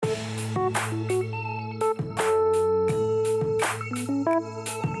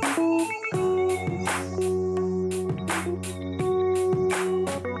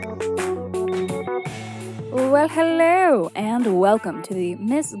Well, hello, and welcome to the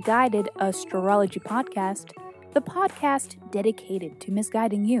Misguided Astrology Podcast, the podcast dedicated to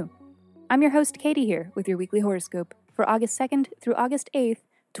misguiding you. I'm your host, Katie, here with your weekly horoscope for August 2nd through August 8th,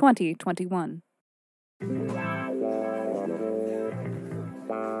 2021.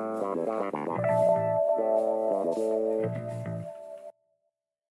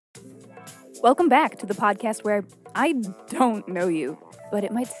 Welcome back to the podcast where I don't know you, but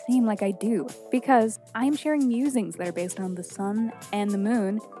it might seem like I do, because I am sharing musings that are based on the sun and the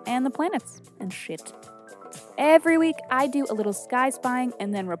moon and the planets and shit. Every week, I do a little sky spying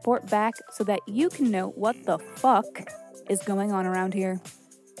and then report back so that you can know what the fuck is going on around here.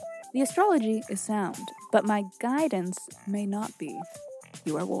 The astrology is sound, but my guidance may not be.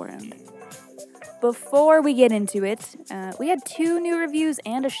 You are warned. Before we get into it, we had 2 new reviews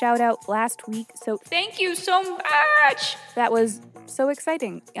and a shout out last week, so thank you so much! That was so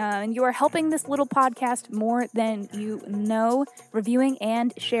exciting, and you are helping this little podcast more than you know. Reviewing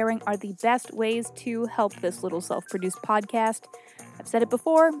and sharing are the best ways to help this little self-produced podcast. I've said it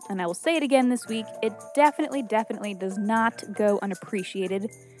before, and I will say it again this week. It definitely does not go unappreciated.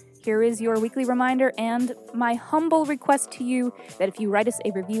 Here is your weekly reminder and my humble request to you that if you write us a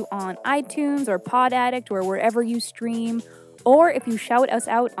review on iTunes or Pod Addict or wherever you stream, or if you shout us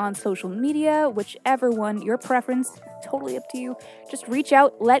out on social media, whichever one, your preference, totally up to you, just reach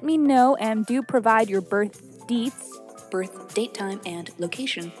out, let me know, and do provide your birth date, time, and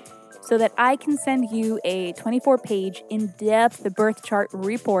location, so that I can send you a 24-page, in-depth birth chart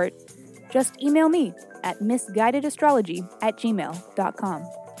report. Just email me at misguidedastrology@gmail.com.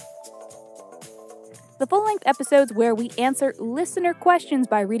 The full-length episodes where we answer listener questions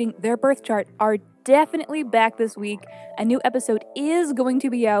by reading their birth chart are definitely back this week. A new episode is going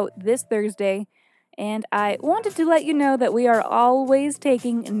to be out this Thursday, and I wanted to let you know that we are always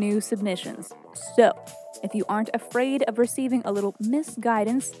taking new submissions. So, if you aren't afraid of receiving a little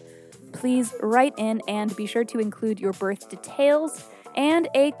misguidance, please write in and be sure to include your birth details and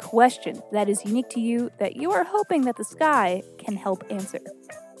a question that is unique to you that you are hoping that the sky can help answer.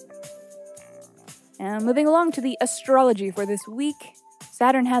 And moving along to the astrology for this week,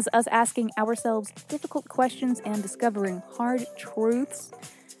 Saturn has us asking ourselves difficult questions and discovering hard truths.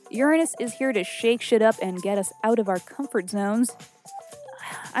 Uranus is here to shake shit up and get us out of our comfort zones.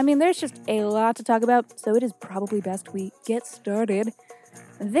 I mean, there's just a lot to talk about, so it is probably best we get started.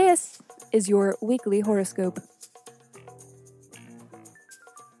 This is your weekly horoscope.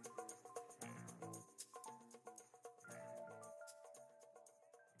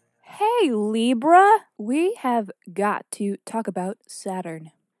 Hey Libra, we have got to talk about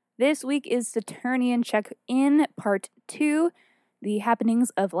Saturn. This week is Saturnian check-in part 2. The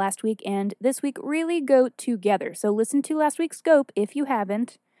happenings of last week and this week really go together. So listen to last week's scope if you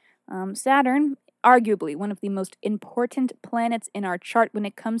haven't. Saturn, arguably one of the most important planets in our chart when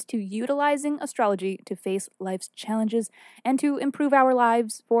it comes to utilizing astrology to face life's challenges and to improve our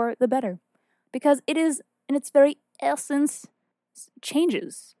lives for the better. Because it is, in its very essence,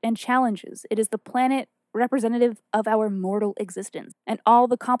 changes and challenges. It is the planet representative of our mortal existence and all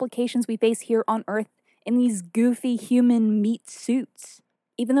the complications we face here on Earth in these goofy human meat suits.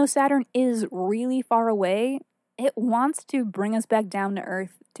 Even though Saturn is really far away, it wants to bring us back down to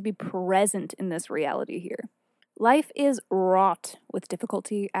Earth to be present in this reality here. Life is wrought with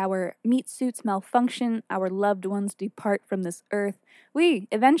difficulty. Our meat suits malfunction. Our loved ones depart from this Earth. We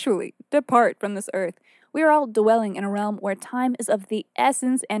eventually depart from this Earth. We are all dwelling in a realm where time is of the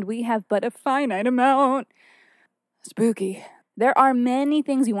essence and we have but a finite amount. Spooky. There are many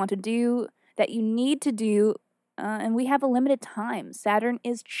things you want to do that you need to do, and we have a limited time. Saturn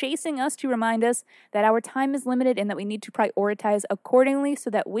is chasing us to remind us that our time is limited and that we need to prioritize accordingly so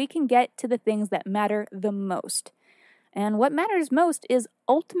that we can get to the things that matter the most. And what matters most is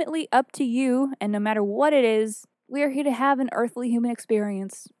ultimately up to you, and no matter what it is, we are here to have an earthly human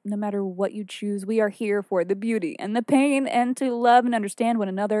experience. No matter what you choose, we are here for the beauty and the pain and to love and understand one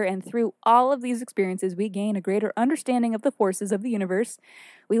another. And through all of these experiences, we gain a greater understanding of the forces of the universe.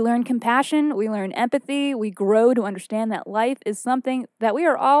 We learn compassion, we learn empathy, we grow to understand that life is something that we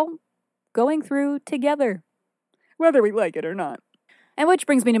are all going through together, whether we like it or not. And which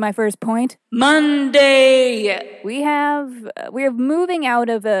brings me to my first point. Monday! We are moving out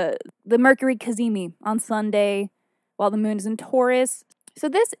of the Mercury Cazimi on Sunday, while the moon is in Taurus. So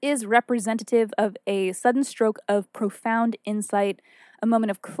this is representative of a sudden stroke of profound insight, a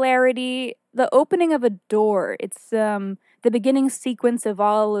moment of clarity, the opening of a door. It's the beginning sequence of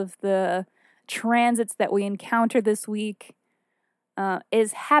all of the transits that we encounter this week.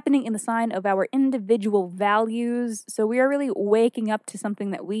 is happening in the sign of our individual values. So we are really waking up to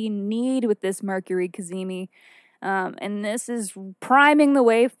something that we need with this Mercury Cazimi. And this is priming the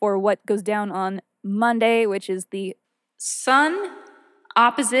way for what goes down on Monday, which is the Sun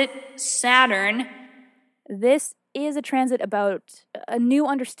opposite Saturn. This is a transit about a new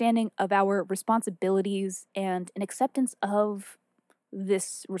understanding of our responsibilities and an acceptance of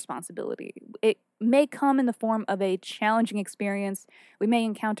this responsibility. It may come in the form of a challenging experience. We may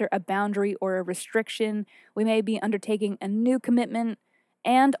encounter a boundary or a restriction. We may be undertaking a new commitment.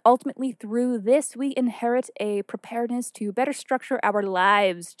 And ultimately, through this, we inherit a preparedness to better structure our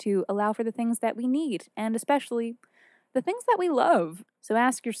lives to allow for the things that we need, and especially the things that we love. So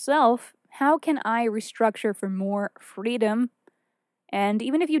ask yourself, how can I restructure for more freedom? And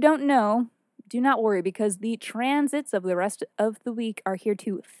even if you don't know, do not worry, because the transits of the rest of the week are here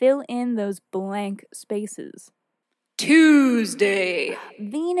to fill in those blank spaces. Tuesday,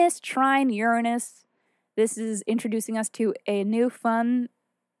 Venus trine Uranus. This is introducing us to a new fun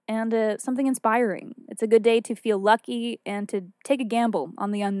and something inspiring. It's a good day to feel lucky and to take a gamble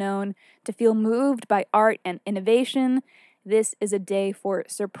on the unknown, to feel moved by art and innovation. This is a day for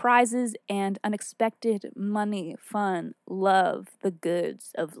surprises and unexpected money, fun, love, the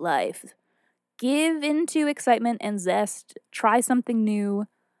goods of life. Give into excitement and zest. Try something new.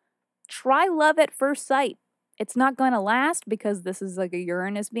 Try love at first sight. It's not going to last because this is like a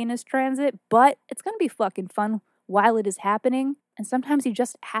Uranus-Venus transit, but it's going to be fucking fun while it is happening. And sometimes you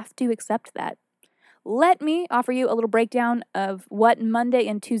just have to accept that. Let me offer you a little breakdown of what Monday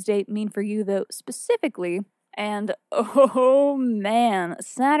and Tuesday mean for you, though, specifically. And oh man,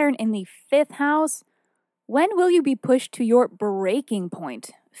 Saturn in the 5th house. When will you be pushed to your breaking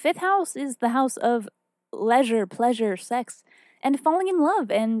point? 5th house is the house of leisure, pleasure, sex, and falling in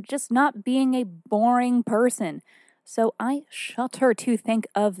love, and just not being a boring person. So I shudder to think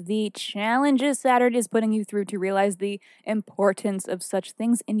of the challenges Saturn is putting you through to realize the importance of such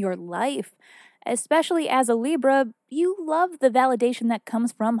things in your life. Especially as a Libra, you love the validation that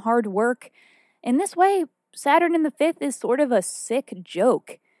comes from hard work. In this way, Saturn in the 5th is sort of a sick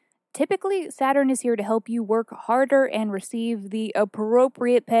joke. Typically, Saturn is here to help you work harder and receive the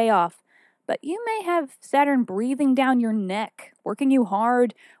appropriate payoff. But you may have Saturn breathing down your neck, working you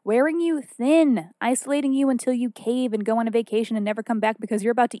hard, wearing you thin, isolating you until you cave and go on a vacation and never come back because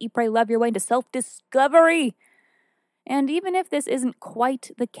you're about to eat, pray, love your way into self-discovery. And even if this isn't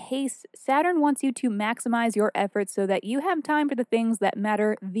quite the case, Saturn wants you to maximize your efforts so that you have time for the things that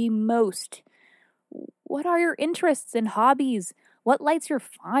matter the most. What are your interests and hobbies? What lights your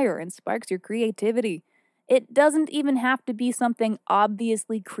fire and sparks your creativity? It doesn't even have to be something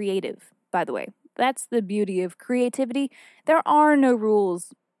obviously creative, by the way. That's the beauty of creativity. There are no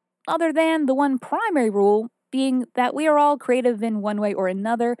rules, other than the one primary rule being that we are all creative in one way or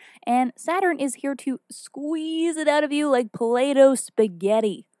another, and Saturn is here to squeeze it out of you like Play-Doh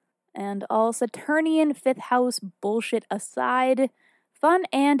spaghetti. And all Saturnian 5th house bullshit aside, fun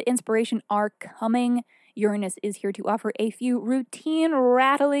and inspiration are coming. Uranus is here to offer a few routine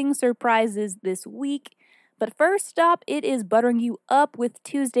rattling surprises this week. But first stop, it is buttering you up with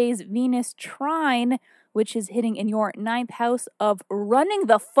Tuesday's Venus trine, which is hitting in your 9th house of running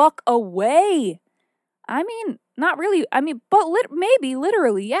the fuck away. I mean, not really. But maybe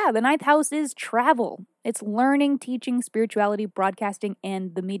literally, yeah. The 9th house is travel. It's learning, teaching, spirituality, broadcasting,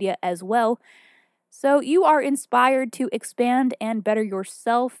 and the media as well. So you are inspired to expand and better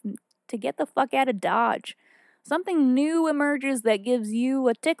yourself, to get the fuck out of Dodge. Something new emerges that gives you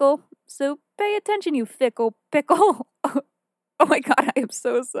a tickle, so pay attention, you fickle pickle. Oh my god, I am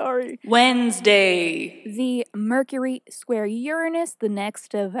so sorry. Wednesday. The Mercury square Uranus, the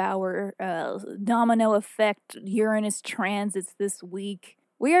next of our domino effect Uranus transits this week.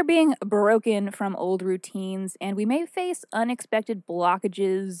 We are being broken from old routines, and we may face unexpected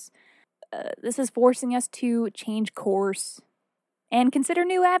blockages. This is forcing us to change course and consider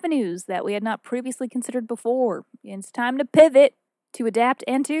new avenues that we had not previously considered before. It's time to pivot, to adapt,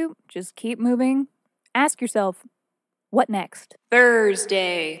 and to just keep moving. Ask yourself, what next?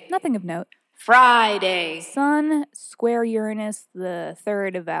 Thursday. Nothing of note. Friday. Sun square Uranus, the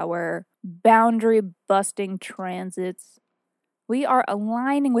third of our boundary-busting transits. We are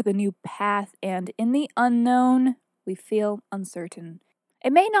aligning with a new path, and in the unknown, we feel uncertain.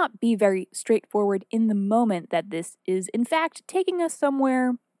 It may not be very straightforward in the moment that this is, in fact, taking us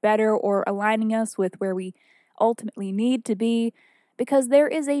somewhere better or aligning us with where we ultimately need to be, because there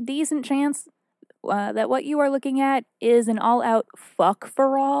is a decent chance that what you are looking at is an all-out fuck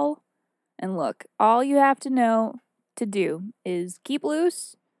for all. And look, all you have to know to do is keep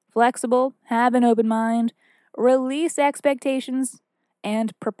loose, flexible, have an open mind, release expectations,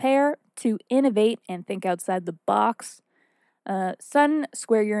 and prepare to innovate and think outside the box. Sun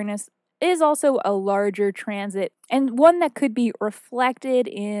square Uranus is also a larger transit and one that could be reflected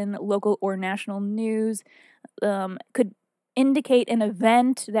in local or national news, could indicate an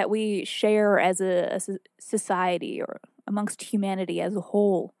event that we share as a society or amongst humanity as a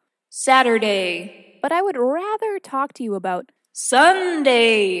whole. Saturday. But I would rather talk to you about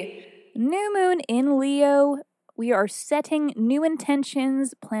Sunday. New moon in Leo. We are setting new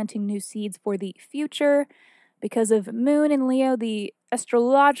intentions, planting new seeds for the future. Because of moon in Leo, the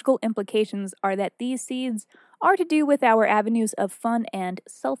astrological implications are that these seeds are to do with our avenues of fun and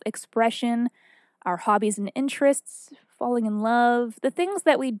self-expression, our hobbies and interests, falling in love, the things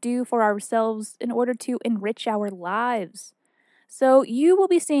that we do for ourselves in order to enrich our lives. So you will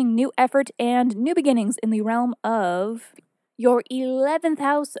be seeing new effort and new beginnings in the realm of your 11th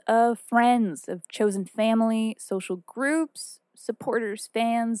house of friends, of chosen family, social groups, supporters,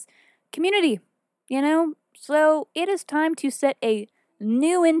 fans, community, So it is time to set a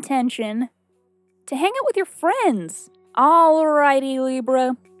new intention to hang out with your friends. Alrighty,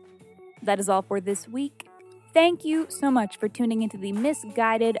 Libra. That is all for this week. Thank you so much for tuning into the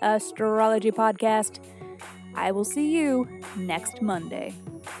Misguided Astrology Podcast. I will see you next Monday.